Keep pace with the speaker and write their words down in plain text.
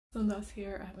So thus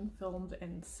here, I haven't filmed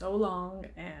in so long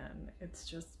and it's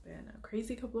just been a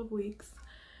crazy couple of weeks,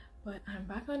 but I'm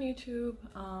back on YouTube.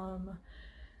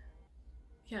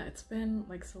 Yeah, it's been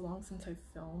like so long since I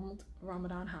filmed.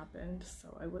 Ramadan happened,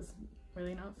 so I was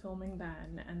really not filming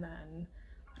then, and then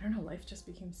I don't know, life just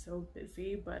became so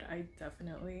busy, but I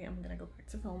definitely am gonna go back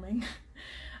to filming.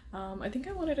 I think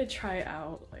I wanted to try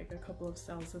out like a couple of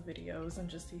styles of videos and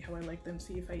just see how I like them,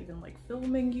 see if I even like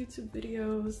filming YouTube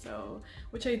videos. So,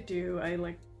 which I do. I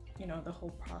like, you know, the whole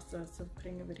process of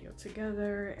putting a video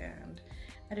together and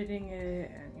editing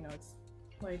it, and you know, it's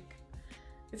like,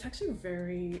 it's actually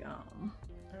very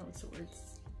I don't know what's the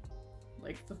words,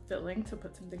 like fulfilling to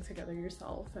put something together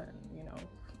yourself and, you know,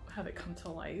 have it come to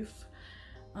life.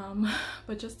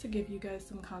 But just to give you guys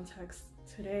some context,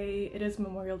 today it is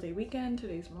Memorial Day weekend.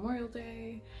 Today's Memorial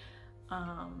Day,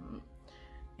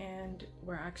 and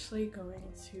we're actually going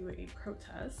to a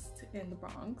protest in the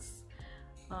Bronx.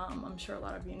 I'm sure a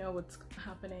lot of you know what's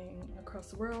happening across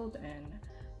the world in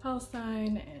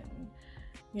Palestine, and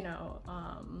you know,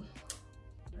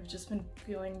 I've just been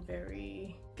feeling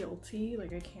very guilty,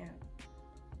 like I can't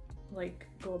like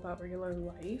go about regular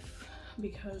life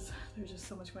because there's just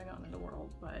so much going on in the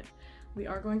world. But we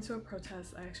are going to a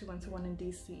protest. I actually went to one in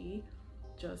DC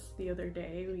just the other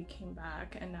day. We came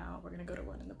back and now we're gonna go to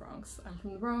one in the Bronx. I'm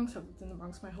from the Bronx. I've lived in the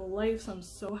Bronx my whole life, so I'm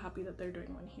so happy that they're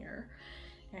doing one here.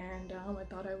 And I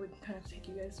thought I would kind of take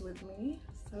you guys with me.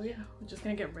 So yeah, we're just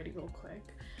gonna get ready real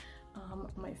quick.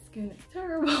 My skin is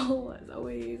terrible as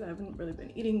always. I haven't really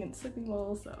been eating and sleeping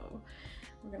well, so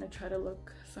we're gonna try to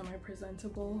look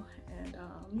semi-presentable, and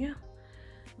yeah,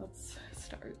 let's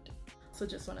start. So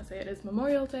just want to say it is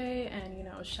Memorial Day, and you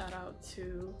know, shout out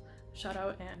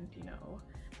and you know,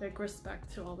 big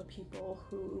respect to all the people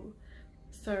who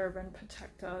serve and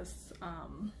protect us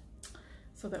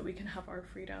so that we can have our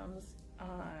freedoms.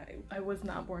 I was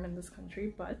not born in this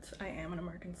country, but I am an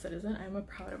American citizen. I'm a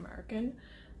proud American.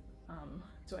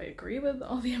 Do I agree with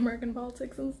all the American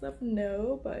politics and stuff?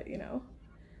 No, but you know,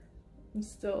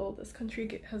 still, this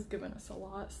country has given us a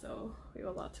lot, so we have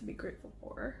a lot to be grateful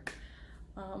for.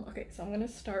 Okay, so I'm gonna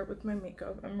start with my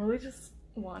makeup. I'm really just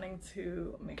wanting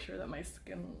to make sure that my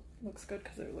skin looks good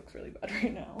because it looks really bad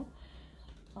right now.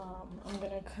 I'm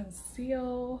gonna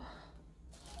conceal,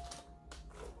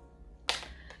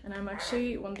 and I'm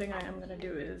actually, one thing I am gonna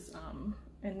do is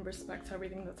in respect to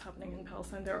everything that's happening in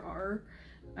Palestine, there are,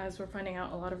 as we're finding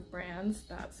out, a lot of brands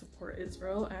that support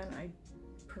Israel, and I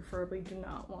preferably do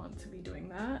not want to be doing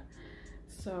that.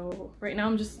 So right now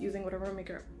I'm just using whatever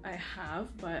makeup I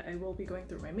have, but I will be going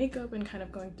through my makeup and kind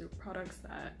of going through products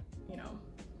that, you know,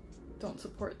 don't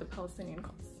support the Palestinian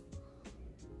cause.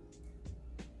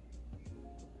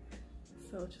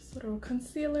 So just a little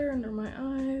concealer under my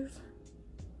eyes.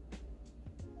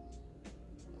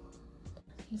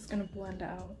 I'm just gonna blend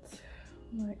out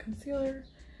my concealer.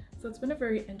 So it's been a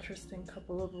very interesting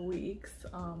couple of weeks,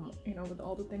 you know, with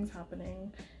all the things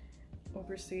happening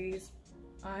overseas.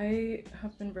 I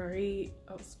have been very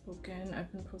outspoken.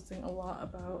 I've been posting a lot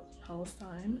about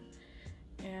Palestine,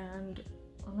 and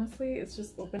honestly, it's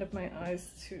just opened up my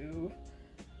eyes to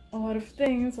a lot of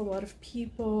things, a lot of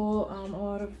people, a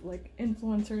lot of like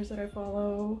influencers that I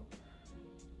follow.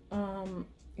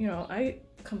 You know, I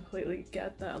completely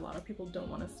get that a lot of people don't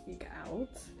want to speak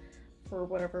out for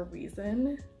whatever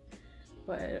reason,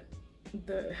 but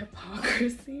the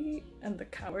hypocrisy and the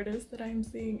cowardice that I'm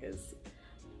seeing is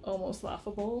almost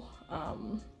laughable.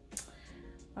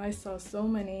 I saw so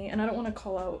many, and I don't want to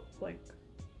call out like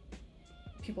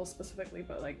people specifically,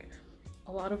 but like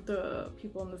a lot of the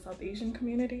people in the South Asian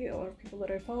community, a lot of people that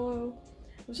I follow,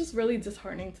 it was just really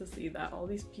disheartening to see that all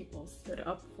these people stood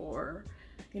up for,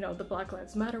 you know, the Black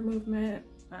Lives Matter movement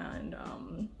and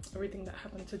everything that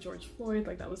happened to George Floyd.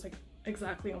 Like that was like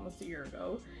exactly almost a year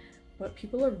ago, but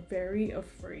people are very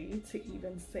afraid to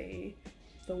even say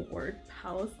the word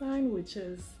Palestine, which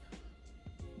is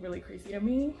really crazy to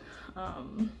me.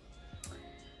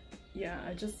 Yeah,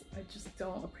 I just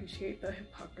don't appreciate the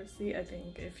hypocrisy. I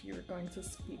think if you're going to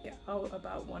speak out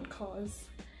about one cause,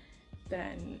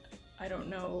 then I don't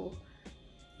know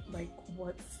like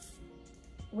what's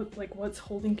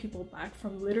holding people back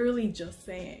from literally just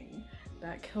saying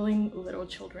that killing little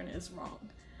children is wrong.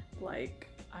 Like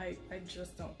I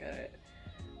just don't get it.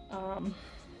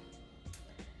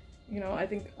 You know, I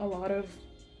think a lot of,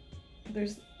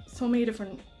 there's so many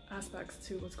different aspects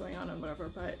to what's going on and whatever,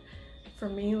 but for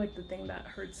me, like the thing that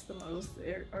hurts the most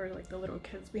are like the little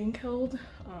kids being killed.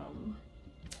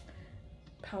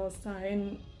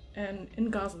 Palestine, and in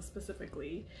Gaza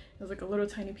specifically, there's like a little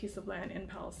tiny piece of land in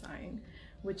Palestine,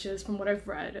 which is, from what I've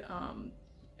read,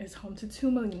 is home to 2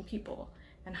 million people,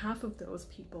 and half of those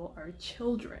people are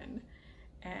children,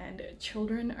 and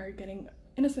children are getting,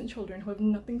 innocent children who have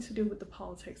nothing to do with the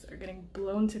politics are getting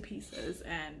blown to pieces,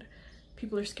 and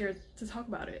people are scared to talk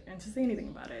about it and to say anything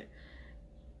about it.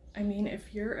 I mean,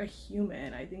 if you're a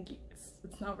human, I think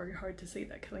it's not very hard to say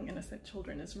that killing innocent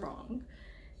children is wrong.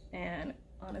 And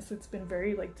honestly, it's been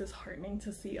very like disheartening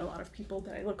to see a lot of people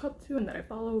that I look up to and that I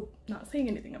follow not saying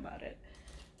anything about it.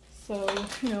 So,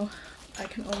 you know, I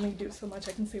can only do so much.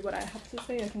 I can say what I have to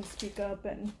say. I can speak up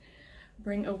and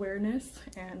bring awareness,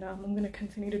 and I'm going to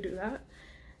continue to do that.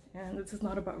 And this is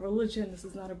not about religion. This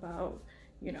is not about,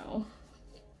 you know,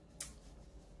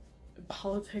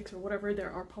 politics or whatever.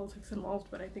 There are politics involved,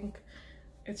 but I think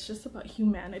it's just about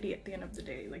humanity at the end of the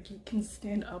day. Like, you can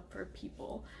stand up for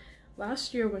people.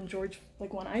 Last year when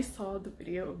when I saw the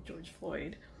video of George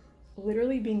Floyd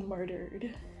literally being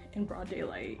murdered in broad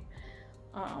daylight,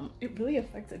 it really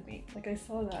affected me. Like, I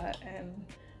saw that and,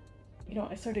 you know,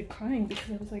 I started crying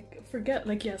because I was like, forget,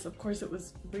 like, yes, of course it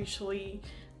was racially,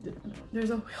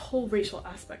 there's a whole racial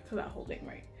aspect to that whole thing,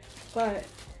 right? But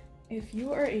if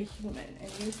you are a human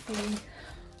and you see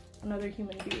another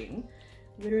human being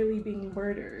literally being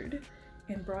murdered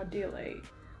in broad daylight,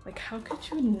 like, how could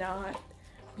you not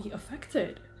be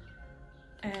affected?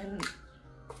 And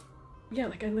yeah,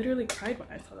 like, I literally cried when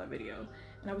I saw that video,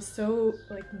 and I was so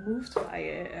like moved by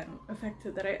it and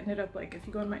affected that I ended up, like, if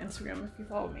you go on my Instagram, if you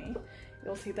follow me,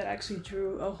 you'll see that I actually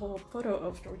drew a whole photo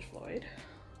of George Floyd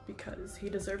because he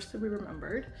deserves to be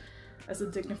remembered as a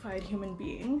dignified human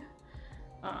being,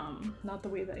 not the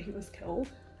way that he was killed.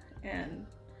 And,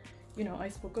 you know, I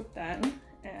spoke up then,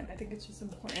 and I think it's just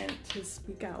important to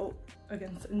speak out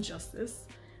against injustice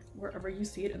wherever you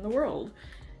see it in the world.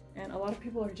 And a lot of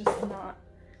people are just not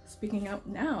speaking out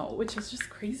now, which is just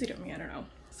crazy to me. I don't know.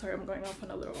 Sorry, I'm going off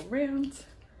on a little rant.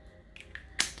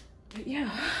 But yeah,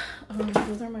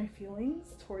 those are my feelings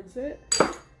towards it.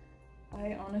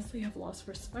 I honestly have lost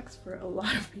respect for a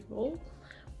lot of people,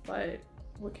 but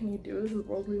what can you do? This is the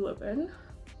world we live in.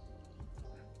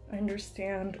 I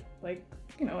understand, like,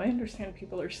 you know, I understand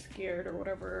people are scared or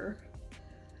whatever,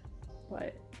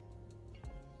 but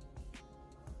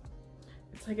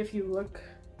it's like, if you look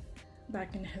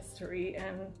back in history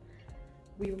and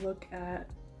we look at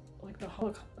like the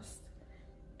Holocaust,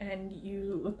 and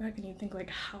you look back and you think, like,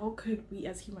 how could we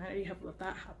as humanity have let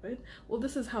that happen? Well,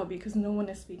 this is how, because no one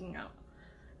is speaking out.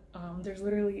 There's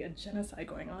literally a genocide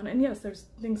going on, and yes, there's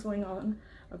things going on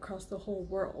across the whole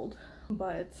world,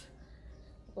 but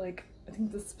like, I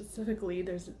think that specifically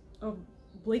there's a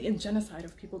blatant genocide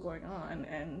of people going on,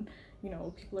 and, you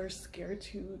know, people are scared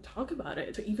to talk about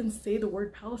it, to even say the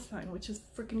word Palestine, which is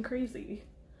freaking crazy.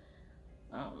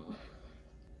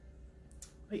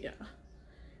 But yeah,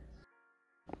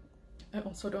 I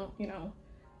also don't, you know,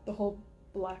 the whole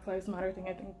Black Lives Matter thing,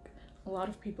 I think a lot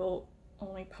of people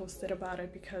only posted about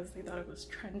it because they thought it was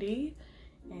trendy,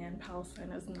 and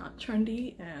Palestine is not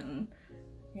trendy, and,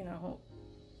 you know,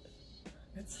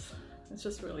 it's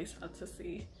just really sad to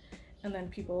see. And then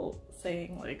people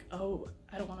saying, like, oh,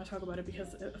 I don't want to talk about it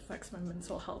because it affects my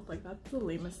mental health. Like, that's the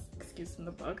lamest excuse in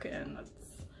the book, and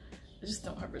I just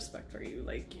don't have respect for you.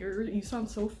 Like, you sound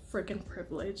so freaking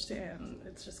privileged, and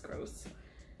it's just gross.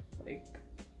 Like,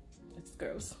 it's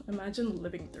gross. Imagine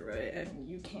living through it and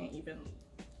you can't even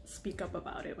speak up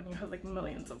about it when you have like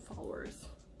millions of followers.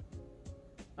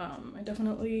 I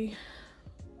definitely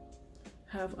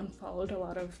have unfollowed a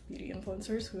lot of beauty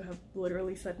influencers who have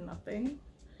literally said nothing,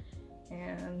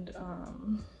 and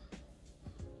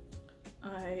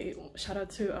I shout out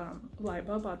to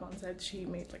Liba Badmanzed. She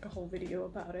made like a whole video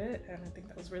about it, and I think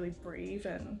that was really brave.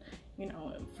 And, you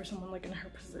know, for someone like in her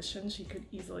position, she could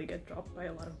easily get dropped by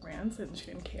a lot of brands and she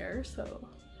didn't care, so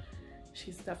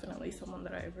she's definitely someone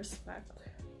that I respect.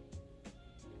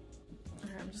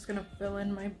 Alright, I'm just gonna fill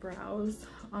in my brows.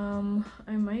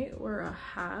 I might wear a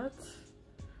hat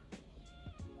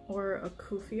or a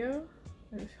kufiya.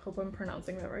 I hope I'm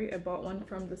pronouncing that right. I bought one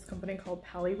from this company called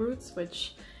Roots,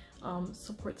 which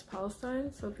supports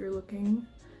Palestine. So if you're looking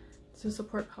to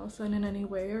support Palestine in any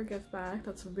way or give back,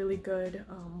 that's a really good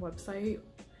website.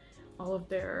 All of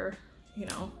their, you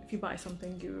know, if you buy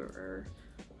something, you are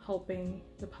helping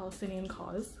the Palestinian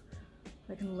cause.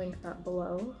 I can link that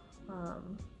below.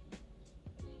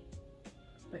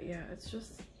 But yeah, it's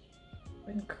just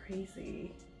been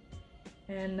crazy.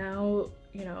 And now,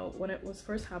 you know, when it was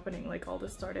first happening, like all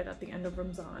this started at the end of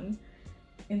Ramzan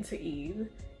into Eid,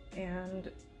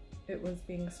 and it was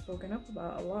being spoken up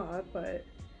about a lot, but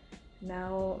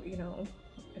now, you know,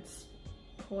 it's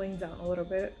cooling down a little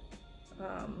bit,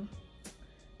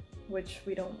 which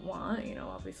we don't want. You know,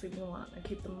 obviously we want to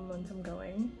keep the momentum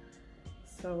going.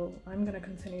 So I'm gonna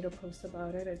continue to post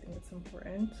about it. I think it's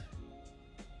important.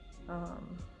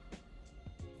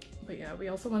 But yeah, we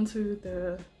also went to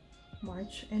the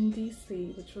march in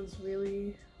DC, which was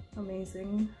really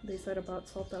amazing. They said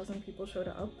about 12,000 people showed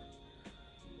up.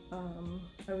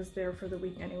 I was there for the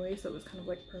week anyway, so it was kind of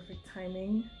like perfect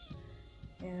timing.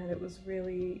 And it was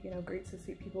really, you know, great to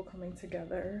see people coming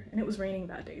together. And it was raining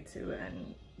that day too,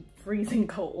 and freezing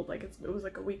cold. Like it was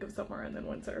like a week of summer and then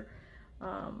winter.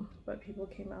 But people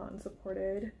came out and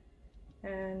supported,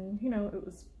 and you know, it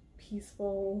was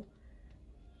peaceful.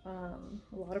 A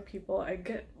lot of people, I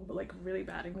get like really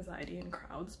bad anxiety in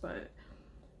crowds, but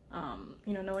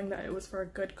you know, knowing that it was for a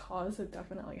good cause, it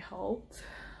definitely helped.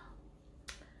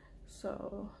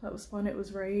 So that was fun. It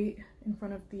was right in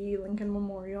front of the Lincoln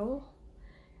Memorial,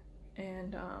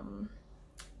 and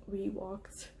we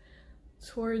walked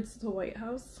towards the White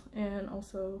House and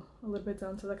also a little bit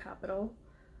down to the Capitol.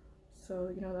 So,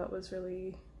 you know, that was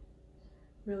really,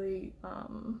 really, I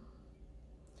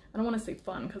don't want to say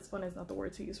fun, because fun is not the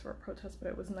word to use for a protest, but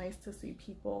it was nice to see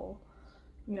people,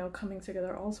 you know, coming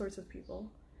together, all sorts of people.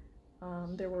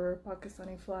 There were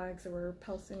Pakistani flags, there were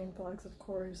Palestinian flags, of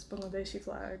course, Bangladeshi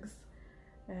flags,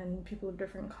 and people of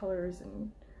different colors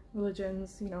and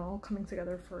religions, you know, all coming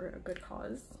together for a good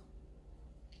cause.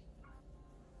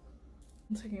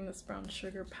 I'm taking this brown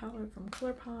sugar palette from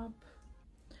ColourPop,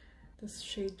 this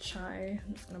shade Chai.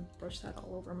 I'm just gonna brush that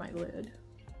all over my lid.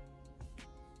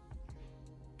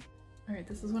 Alright,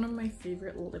 this is one of my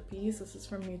favorite lippies. This is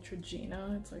from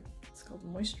Neutrogena. It's called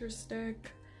Moisture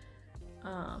Stick.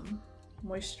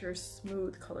 Moisture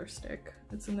Smooth Color Stick.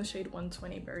 It's in the shade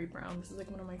 120 Berry Brown. This is like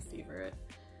one of my favorite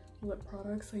lip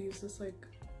products. I use this like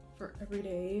for every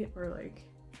day, or like,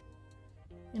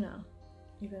 you know,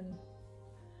 even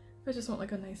if I just want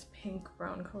like a nice pink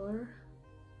brown color.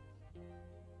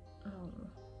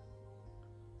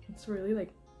 It's really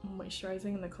like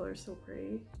moisturizing, and the color is so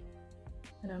pretty.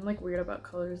 And I'm like weird about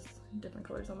colors, different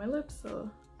colors on my lips, so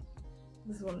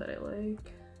this is one that I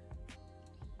like.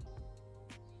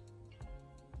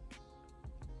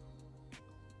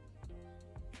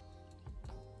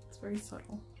 It's very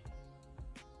subtle.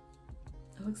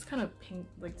 It looks kind of pink,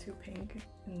 like too pink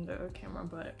in the camera,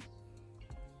 but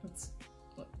it's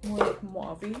more like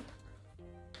mauve-y.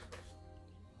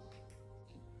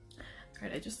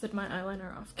 Alright, I just did my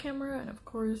eyeliner off camera, and of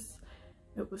course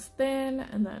it was thin,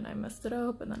 and then I messed it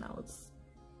up, and then now it's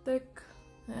thick,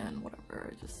 and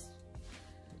whatever. I just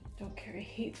don't care. I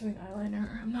hate doing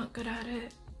eyeliner. I'm not good at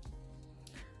it.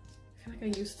 I feel like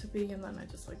I used to be, and then I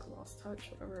just like lost touch,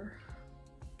 whatever.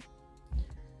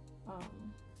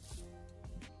 I'm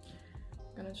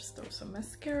gonna just throw some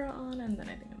mascara on, and then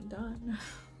I think I'm done.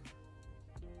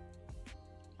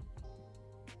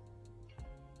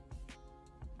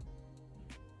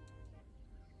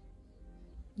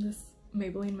 This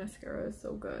Maybelline mascara is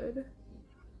so good.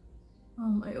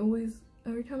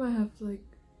 Every time I have like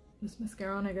this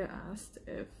mascara on, I get asked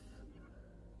if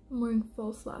I'm wearing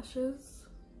false lashes,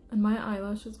 and my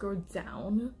eyelashes grow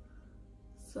down,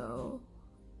 so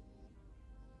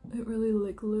it really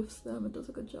like lifts them. It does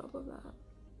a good job of that.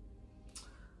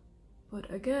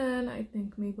 But again, I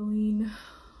think Maybelline,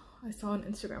 I saw an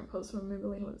Instagram post where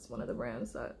Maybelline was one of the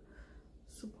brands that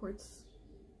supports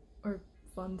or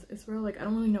funds Israel. Like, I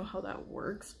don't really know how that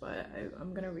works, but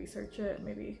I'm gonna research it, and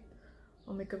maybe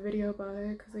I'll make a video about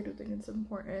it, because I do think it's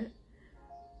important.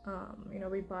 You know,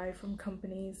 we buy from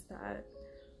companies that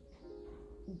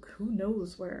who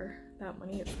knows where that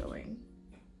money is going.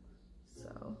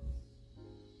 So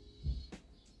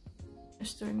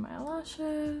just doing my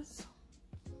eyelashes.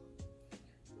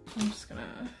 I'm just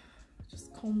gonna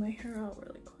comb my hair out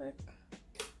really quick.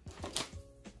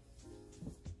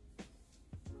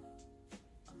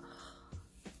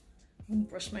 I haven't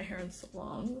brushed my hair in so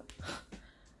long,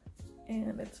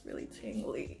 and it's really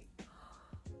tangly.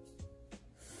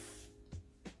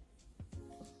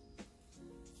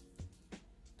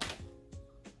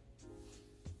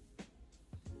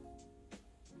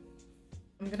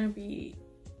 I'm gonna be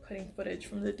putting footage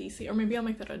from the DC, or maybe I'll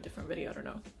make that a different video, I don't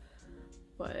know.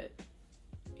 But,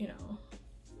 you know,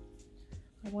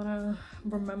 I wanna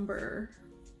remember,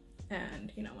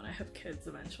 and, you know, when I have kids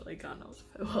eventually, God knows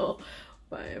if I will,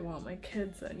 but I want my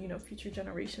kids and, you know, future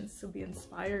generations to be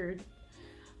inspired.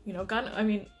 You know, God, I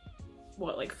mean,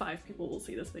 what, like 5 people will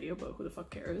see this video, but who the fuck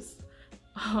cares?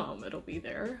 It'll be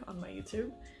there on my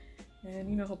YouTube, and,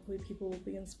 you know, hopefully people will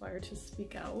be inspired to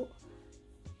speak out.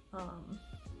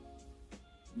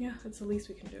 Yeah, it's the least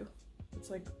we can do. It's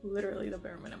like literally the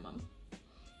bare minimum.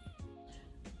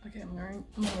 Okay, I'm gonna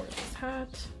wear this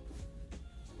hat.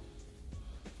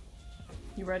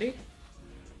 You ready?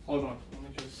 Hold on, let me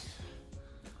just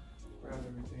grab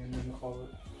everything and then call it.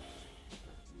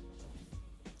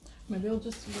 Maybe I'll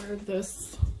just wear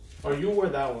this. Or you wear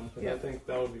that one, because Yeah. I think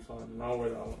that would be fun, and I'll wear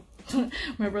that one.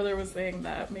 My brother was saying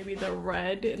that maybe the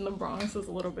red in the Bronx is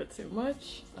a little bit too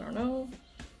much. I don't know.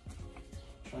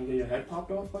 Trying to get your head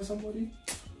popped off by somebody?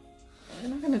 They're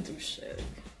not gonna do shit.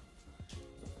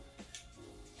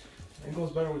 It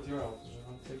goes better with your outfit.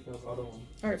 I'll take the other one.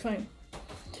 Alright, fine. I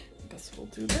guess we'll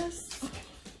do this.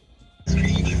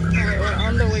 Alright, we're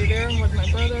on the way there. I'm with my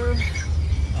brother.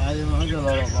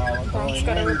 Bronx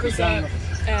gotta represent.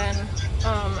 And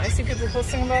I see people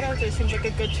posting about it. There seems like a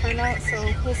good turnout,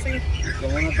 so we'll see.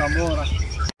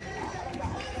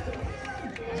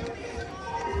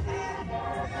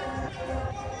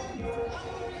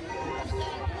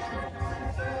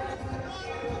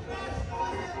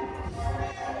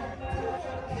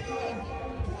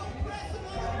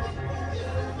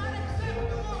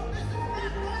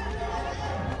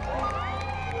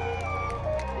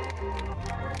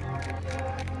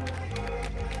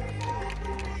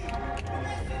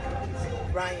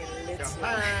 Ryan, let's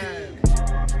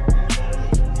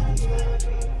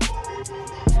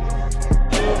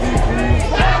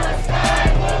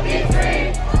Palestine will be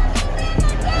free.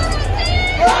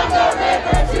 From the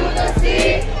river to the sea.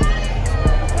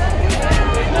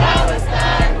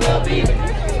 Palestine will be free.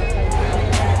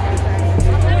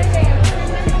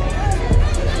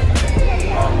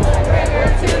 From the river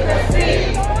to the sea.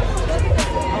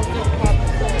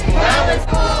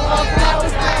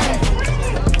 Palestine.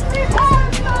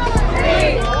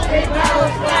 Free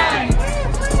Palestine!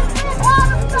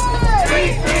 Free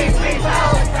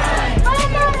Palestine!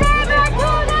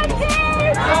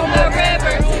 From the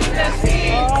river to the sea!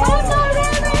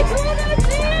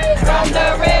 From the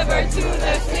river to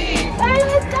the sea!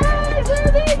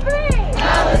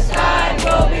 Palestine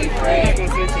will be free! There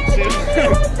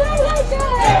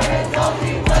is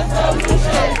only one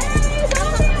solution!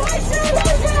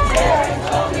 There is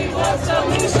only one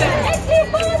solution!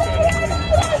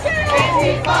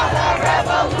 Intifada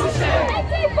revolution!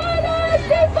 Intifada,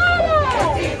 intifada!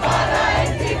 Intifada, intifada!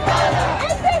 Intifada,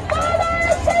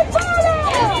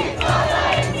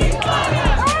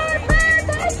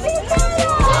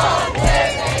 intifada! Intifada,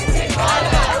 intifada!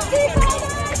 Intifada,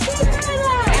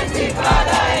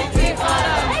 intifada!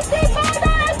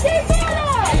 Intifada, intifada!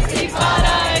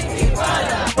 Intifada, intifada!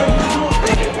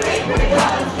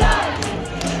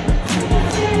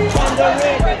 From the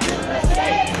river to the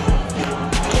sea!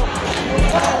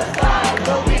 Palestine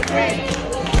will be free.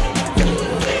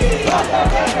 From the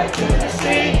river to the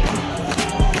sea.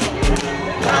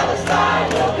 Palestine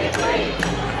will be free.